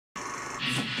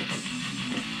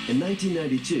In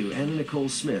 1992, Anna Nicole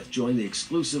Smith joined the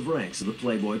exclusive ranks of the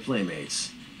Playboy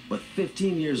Playmates. But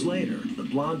 15 years later, the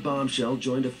blonde bombshell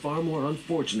joined a far more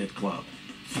unfortunate club,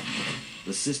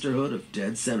 the Sisterhood of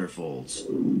Dead Centerfolds.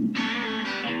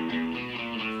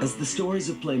 As the stories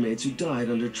of Playmates who died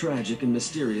under tragic and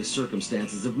mysterious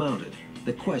circumstances have mounted,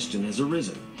 the question has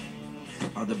arisen.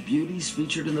 Are the beauties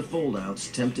featured in the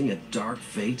foldouts tempting a dark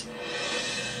fate?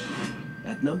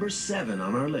 At number 7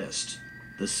 on our list,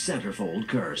 the Centerfold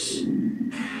Curse.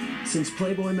 Since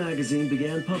Playboy magazine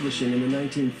began publishing in the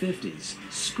 1950s,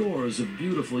 scores of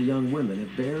beautiful young women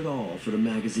have bared all for the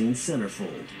magazine's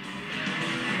centerfold.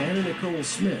 Anna Nicole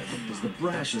Smith was the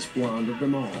brashest blonde of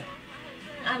them all.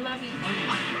 I love you.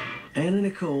 Anna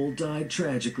Nicole died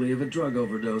tragically of a drug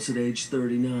overdose at age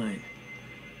 39.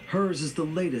 Hers is the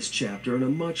latest chapter in a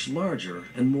much larger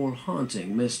and more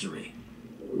haunting mystery.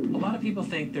 A lot of people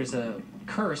think there's a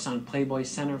curse on Playboy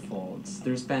centerfolds.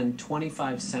 There's been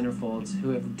 25 centerfolds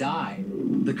who have died.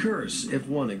 The curse, if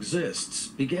one exists,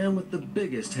 began with the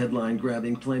biggest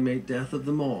headline-grabbing Playmate death of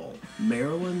them all,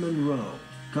 Marilyn Monroe,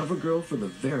 cover girl for the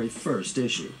very first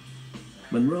issue.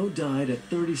 Monroe died at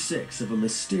 36 of a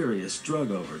mysterious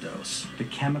drug overdose. The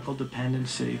chemical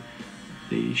dependency,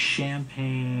 the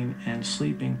champagne and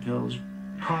sleeping pills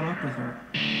caught up with her.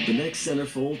 The next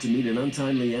centerfold to meet an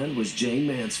untimely end was Jayne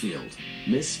Mansfield,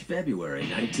 Miss February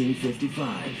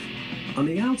 1955. On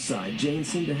the outside, Jane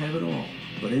seemed to have it all,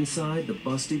 but inside, the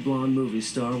busty blonde movie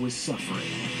star was suffering.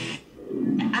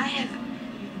 I have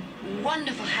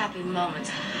wonderful happy moments,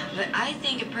 but I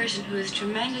think a person who is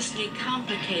tremendously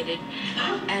complicated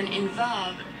and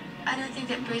involved, I don't think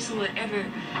that person would ever,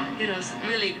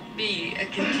 really be a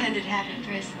contented, happy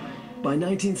person. By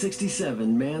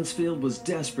 1967, Mansfield was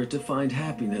desperate to find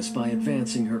happiness by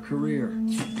advancing her career.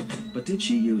 But did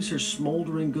she use her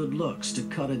smoldering good looks to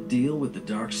cut a deal with the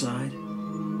dark side?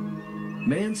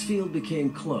 Mansfield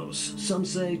became close, some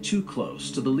say too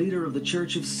close, to the leader of the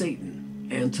Church of Satan,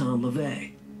 Anton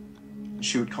LaVey.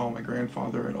 She would call my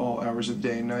grandfather at all hours of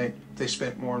day and night. They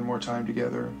spent more and more time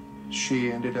together.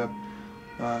 She ended up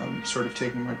sort of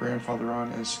taking my grandfather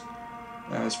on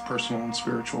as personal and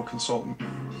spiritual consultant.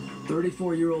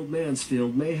 34-year-old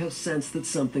Mansfield may have sensed that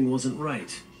something wasn't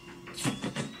right.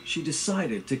 She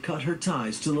decided to cut her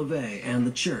ties to LaVey and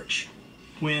the church.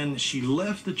 When she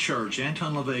left the church,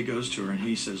 Anton LaVey goes to her and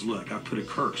he says, "Look, I put a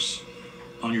curse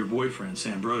on your boyfriend,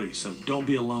 Sam Brody, so don't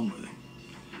be alone with him."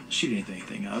 She didn't think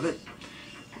anything of it.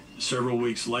 Several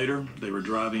weeks later, they were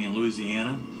driving in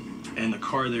Louisiana, and the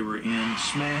car they were in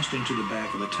smashed into the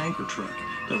back of a tanker truck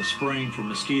that was spraying for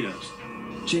mosquitoes.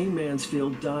 Jayne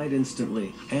Mansfield died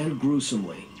instantly and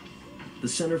gruesomely. The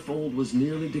centerfold was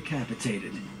nearly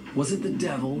decapitated. Was it the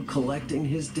devil collecting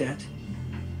his debt?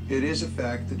 It is a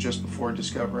fact that just before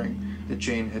discovering that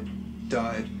Jane had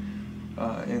died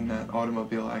in that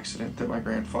automobile accident, that my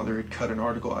grandfather had cut an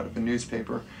article out of a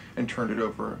newspaper and turned it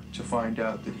over to find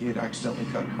out that he had accidentally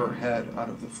cut her head out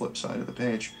of the flip side of the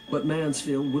page. But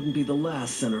Mansfield wouldn't be the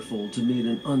last centerfold to meet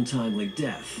an untimely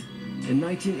death. In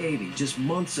 1980, just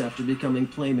months after becoming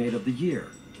Playmate of the Year,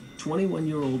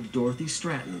 21-year-old Dorothy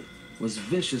Stratton was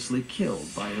viciously killed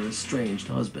by her estranged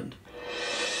husband.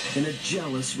 In a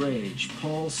jealous rage,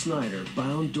 Paul Snyder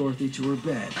bound Dorothy to her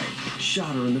bed,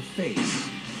 shot her in the face,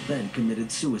 then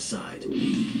committed suicide.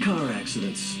 Car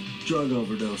accidents, drug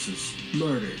overdoses,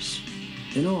 murders.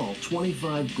 In all,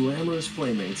 25 glamorous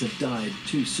Playmates have died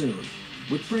too soon,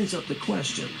 which brings up the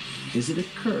question, is it a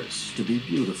curse to be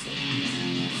beautiful?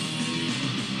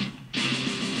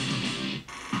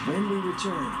 When we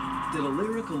return, did a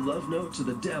lyrical love note to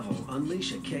the devil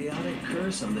unleash a chaotic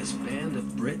curse on this band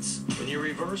of Brits? When you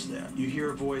reverse that, you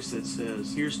hear a voice that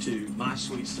says, "Here's to my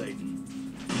sweet Satan."